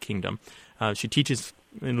United Kingdom. She teaches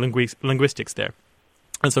linguistics there.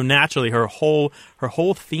 And so naturally, her whole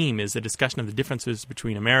theme is a discussion of the differences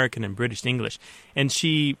between American and British English. And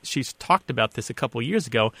she's talked about this a couple years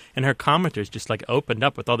ago, and her commenters just like opened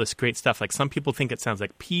up with all this great stuff. Like some people think it sounds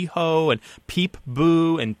like pee-ho and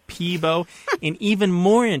peep-boo and peebo. And even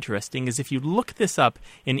more interesting is if you look this up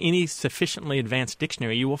in any sufficiently advanced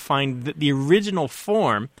dictionary, you will find that the original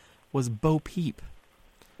form was bo-peep.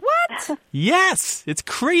 What? Yes, it's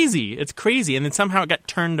crazy. It's crazy. And then somehow it got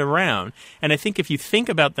turned around. And I think if you think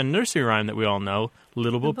about the nursery rhyme that we all know,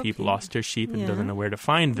 Little Bo Peep lost her sheep and doesn't know where to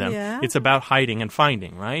find them. Yeah. It's about hiding and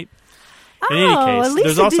finding, right? In any case, Lisa,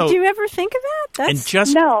 there's also, did you ever think of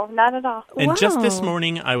that? No, not at all. And just this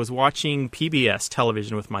morning, I was watching PBS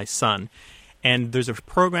television with my son. And there's a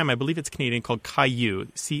program, I believe it's Canadian, called Caillou,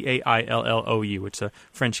 Caillou, which is a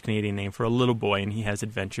French-Canadian name for a little boy, and he has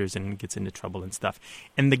adventures and gets into trouble and stuff.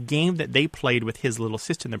 And the game that they played with his little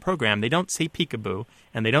sister in the program, they don't say peekaboo,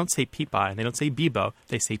 and they don't say peep-eye, and they don't say bebo,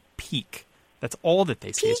 they say peek. That's all that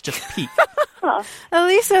they say. It's just peek.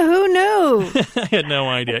 Elisa, who knew? I had no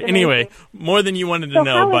idea. Anyway, more than you wanted to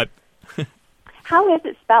know, but... How is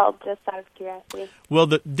it spelled, just out of curiosity? Well,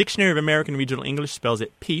 the Dictionary of American Regional English spells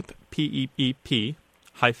it peep, P-E-E-P,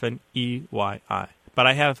 hyphen E-Y-I. But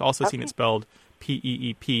I have also seen it spelled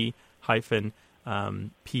P-E-E-P, hyphen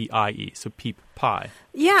P-I-E, so peep pie.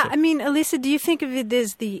 Yeah, so, I mean, Elisa, do you think of it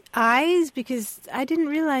as the eyes? Because I didn't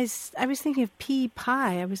realize, I was thinking of pea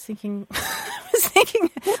pie. I was thinking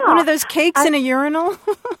one of those cakes in a urinal.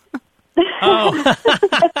 Oh.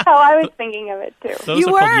 That's how I was thinking of it, too. Those you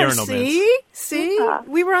are were, called urinal see? bins. See?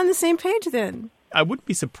 We were on the same page then. I wouldn't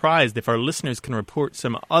be surprised if our listeners can report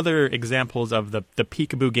some other examples of the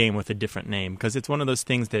peekaboo game with a different name, because it's one of those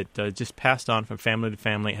things that just passed on from family to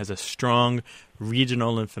family. It has a strong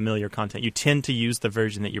regional and familiar content. You tend to use the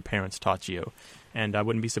version that your parents taught you. And I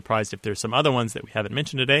wouldn't be surprised if there's some other ones that we haven't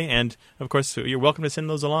mentioned today. And, of course, you're welcome to send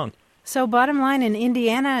those along. So bottom line, in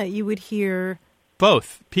Indiana, you would hear...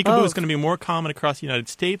 Both. Peekaboo is going to be more common across the United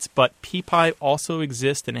States, but peepie also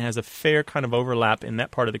exists, and it has a fair kind of overlap in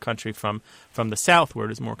that part of the country from the south, where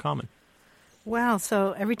it is more common. Wow,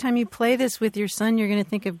 so every time you play this with your son, you're going to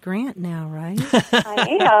think of Grant now, right?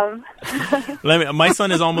 I am. My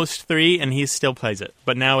son is almost 3, and he still plays it,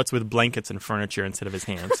 but now it's with blankets and furniture instead of his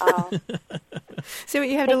hands. Oh. See what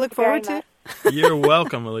you have to look forward to? You're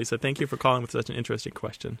welcome, Elisa. Thank you for calling with such an interesting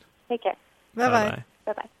question. Take care. Bye-bye.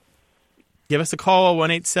 Bye-bye. Give us a call,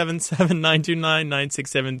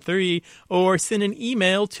 1-877-929-9673, or send an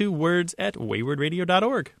email to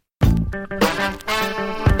words@waywardradio.org.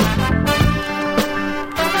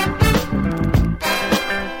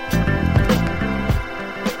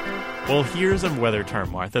 Well, here's a weather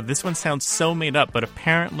term, Martha. This one sounds so made up, but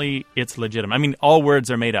apparently it's legitimate. I mean, all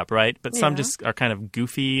words are made up, right? But some just are kind of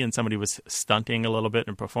goofy, and somebody was stunting a little bit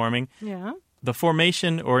and performing. Yeah. The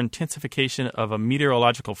formation or intensification of a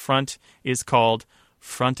meteorological front is called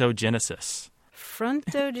frontogenesis.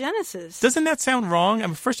 Frontogenesis. Doesn't that sound wrong? I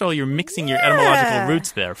mean, first of all, you're mixing your etymological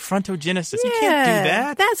roots there. Frontogenesis. You can't do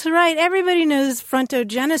that. That's right. Everybody knows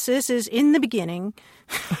frontogenesis is in the beginning.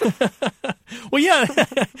 Well, yeah,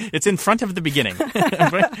 it's in front of the beginning.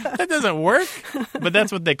 That doesn't work, but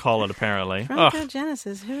that's what they call it, apparently.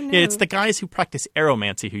 Frontogenesis. Who knew? Yeah, it's the guys who practice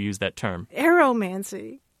aeromancy who use that term.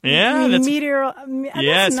 Aeromancy. Yeah, that's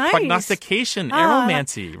that's nice. Prognostication,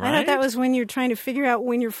 aeromancy, right? I thought that was when you're trying to figure out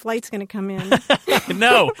when your flight's going to come in.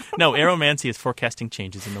 No, aeromancy is forecasting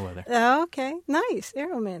changes in the weather. Oh, okay, nice,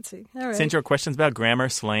 aeromancy. All right. Send your questions about grammar,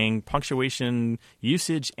 slang, punctuation,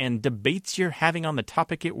 usage, and debates you're having on the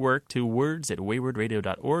topic at work to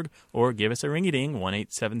words@waywardradio.org, or give us a ring-a-ding,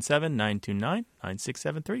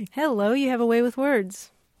 1-877-929-9673. Hello, you have a way with words.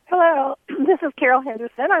 Hello, this is Carol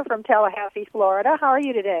Henderson. I'm from Tallahassee, Florida. How are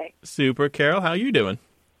you today? Super, Carol. How are you doing?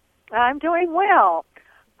 I'm doing well.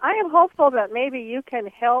 I am hopeful that maybe you can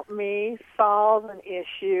help me solve an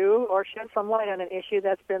issue or shed some light on an issue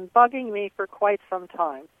that's been bugging me for quite some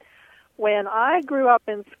time. When I grew up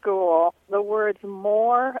in school, the words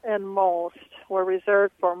more and most were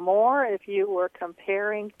reserved for more if you were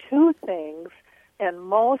comparing two things, and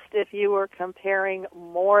most if you were comparing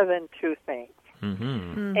more than two things. Mm-hmm.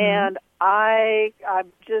 Mm-hmm. And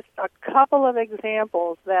I'm just a couple of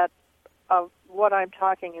examples of what I'm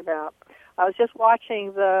talking about. I was just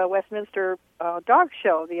watching the Westminster dog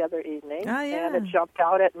show the other evening, and it jumped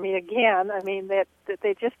out at me again. I mean,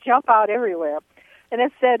 they just jump out everywhere. And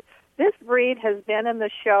it said, this breed has been in the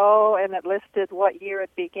show, and it listed what year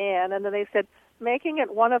it began, and then they said, making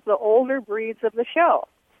it one of the older breeds of the show.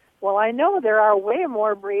 Well, I know there are way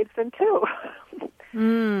more breeds than two.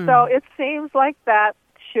 So it seems like that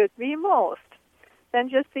should be most. Then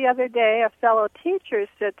just the other day, a fellow teacher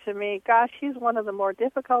said to me, gosh, she's one of the more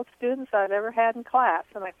difficult students I've ever had in class.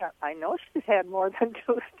 And I thought, I know she's had more than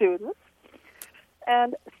two students.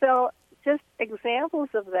 And so just examples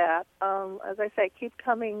of that, as I say, keep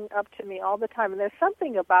coming up to me all the time. And there's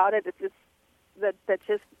something about it that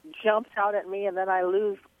just jumps out at me, and then I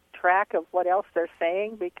lose track of what else they're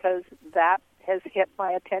saying because that has hit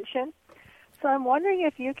my attention. So I'm wondering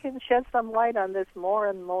if you can shed some light on this more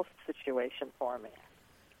and most situation for me.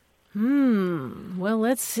 Well,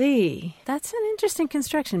 let's see. That's an interesting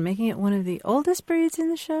construction, making it one of the oldest breeds in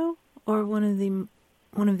the show or one of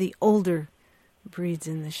the older breeds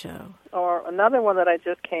in the show. Or another one that I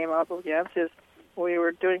just came up against is we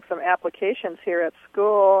were doing some applications here at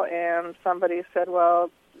school, and somebody said,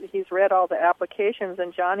 well, he's read all the applications,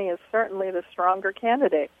 and Johnny is certainly the stronger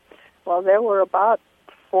candidate. Well, there were about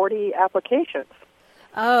 40 applications.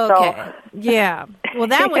 Oh, okay. So, yeah. Well,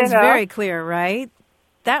 that one's very clear, right?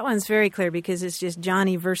 That one's very clear because it's just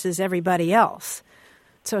Johnny versus everybody else.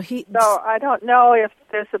 So I don't know if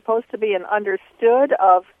there's supposed to be an understood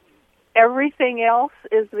of everything else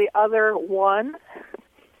is the other one,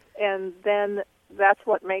 and then that's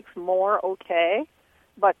what makes more okay.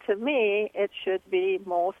 But to me, it should be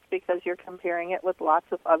most because you're comparing it with lots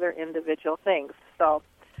of other individual things. So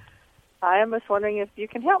I am just wondering if you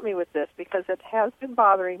can help me with this because it has been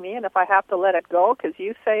bothering me, and if I have to let it go because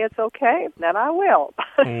you say it's okay, then I will.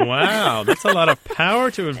 Wow, that's a lot of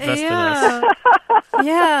power to invest in us.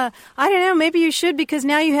 Yeah, I don't know. Maybe you should because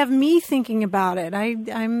now you have me thinking about it.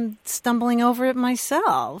 I'm stumbling over it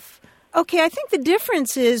myself. Okay, I think the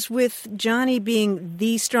difference is with Johnny being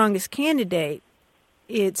the strongest candidate,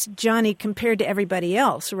 it's Johnny compared to everybody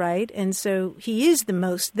else, right? And so he is the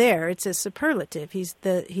most there. It's a superlative. He's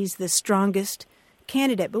the strongest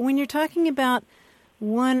candidate. But when you're talking about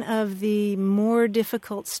one of the more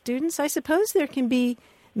difficult students, I suppose there can be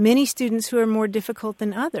many students who are more difficult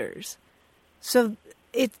than others. So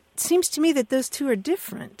it seems to me that those two are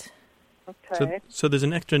different. Okay. So there's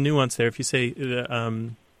an extra nuance there. If you say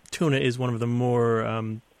tuna is one of the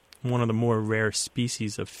more rare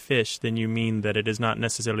species of fish, then you mean that it is not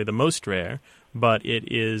necessarily the most rare, but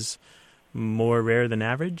it is more rare than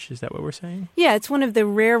average? Is that what we're saying? Yeah, it's one of the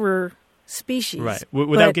rarer species. Right,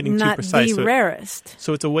 without getting too precise. Not the rarest.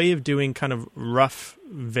 So it's a way of doing kind of rough,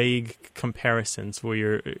 vague comparisons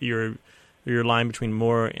where your line between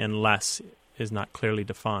more and less is not clearly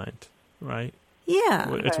defined, right?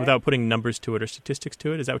 Yeah. It's without putting numbers to it or statistics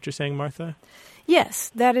to it. Is that what you're saying, Martha?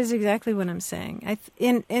 Yes, that is exactly what I'm saying.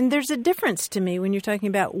 And there's a difference to me when you're talking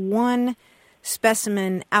about one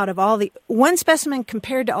specimen one specimen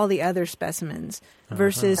compared to all the other specimens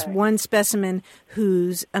versus one specimen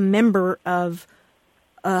who's a member of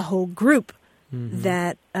a whole group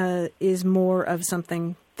that is more of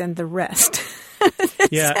something than the rest. Does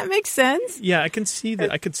that make sense? Yeah, I can see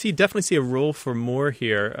that. I could definitely see a role for more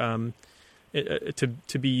here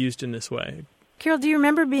to be used in this way. Carol, do you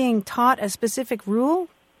remember being taught a specific rule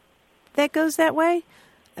that goes that way?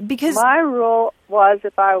 Because my rule was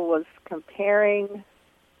if I was comparing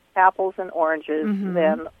apples and oranges,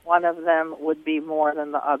 then one of them would be more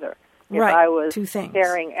than the other. If I was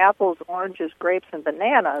comparing apples, oranges, grapes, and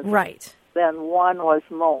bananas, then one was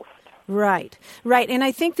most. Right. And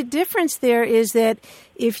I think the difference there is that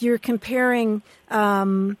if you're comparing,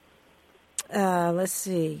 let's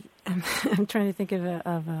see, I'm trying to think of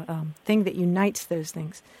a thing that unites those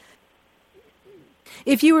things.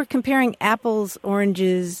 If you were comparing apples,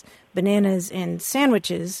 oranges, bananas, and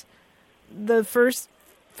sandwiches, the first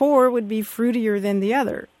four would be fruitier than the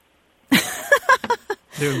other.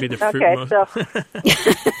 They would be the fruit most.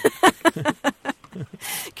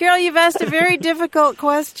 Carol, you've asked a very difficult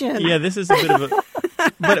question. Yeah, this is a bit of a...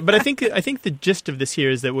 But I think the gist of this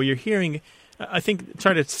here is that what you're hearing... I think,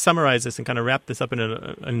 try to summarize this and kind of wrap this up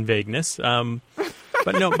in vagueness.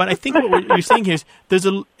 But I think what you're saying here is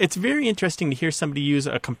it's very interesting to hear somebody use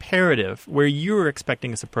a comparative where you're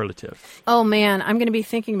expecting a superlative. Oh, man, I'm going to be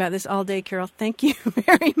thinking about this all day, Carol. Thank you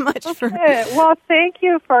very much for... Well, thank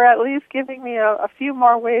you for at least giving me a few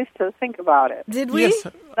more ways to think about it. Did we? Yes,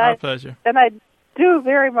 our pleasure. And I do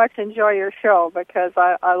very much enjoy your show because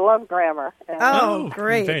I love grammar. Oh,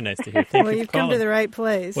 great. Very nice to hear. Thank Well, you you've for come calling. to the right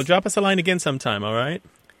place. Well, drop us a line again sometime, all right?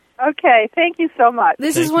 Okay, thank you so much.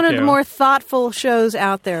 This Thank is you, one of the Carol. more thoughtful shows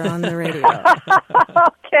out there on the radio.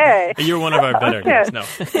 Okay. You're one of our better guys. No.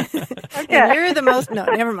 And you're the most... No,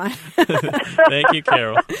 never mind. Thank you,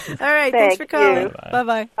 Carol. All right, thanks for calling.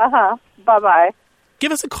 Bye-bye. Uh-huh. Bye-bye.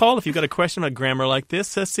 Give us a call if you've got a question about grammar like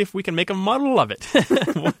this. Let's see if we can make a model of it.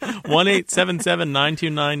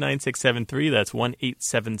 1-877-929-9673. That's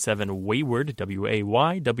 1-877-WAYWORD,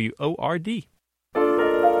 W-A-Y-W-O-R-D.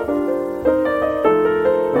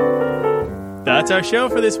 That's our show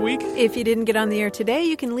for this week. If you didn't get on the air today,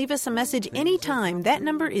 you can leave us a message anytime. That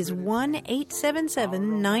number is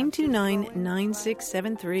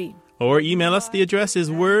 1-877-929-9673. Or email us. The address is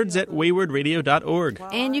words@waywardradio.org.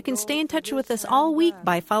 And you can stay in touch with us all week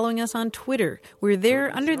by following us on Twitter. We're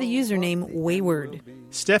there under the username Wayward.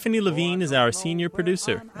 Stephanie Levine is our senior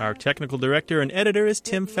producer. Our technical director and editor is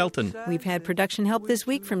Tim Felton. We've had production help this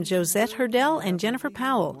week from Josette Hurdell and Jennifer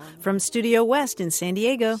Powell. From Studio West in San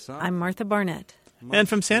Diego, I'm Martha Barnett. And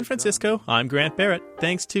from San Francisco, I'm Grant Barrett.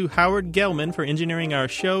 Thanks to Howard Gelman for engineering our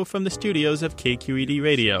show from the studios of KQED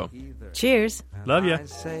Radio. Cheers. Love ya. I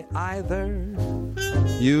say either,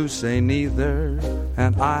 you say neither,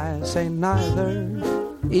 and I say neither,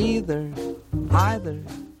 either, either,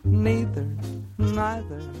 neither,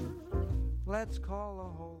 neither. Let's call the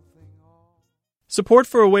whole thing off. Support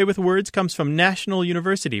for A Way with Words comes from National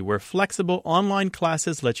University, where flexible online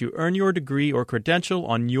classes let you earn your degree or credential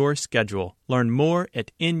on your schedule. Learn more at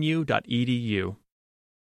nu.edu.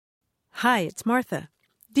 Hi, it's Martha.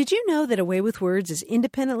 Did you know that A Way with Words is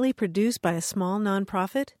independently produced by a small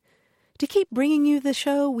nonprofit? To keep bringing you the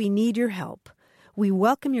show, we need your help. We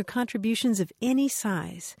welcome your contributions of any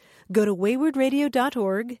size. Go to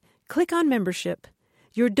waywardradio.org, click on membership.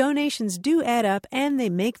 Your donations do add up, and they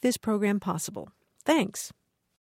make this program possible. Thanks.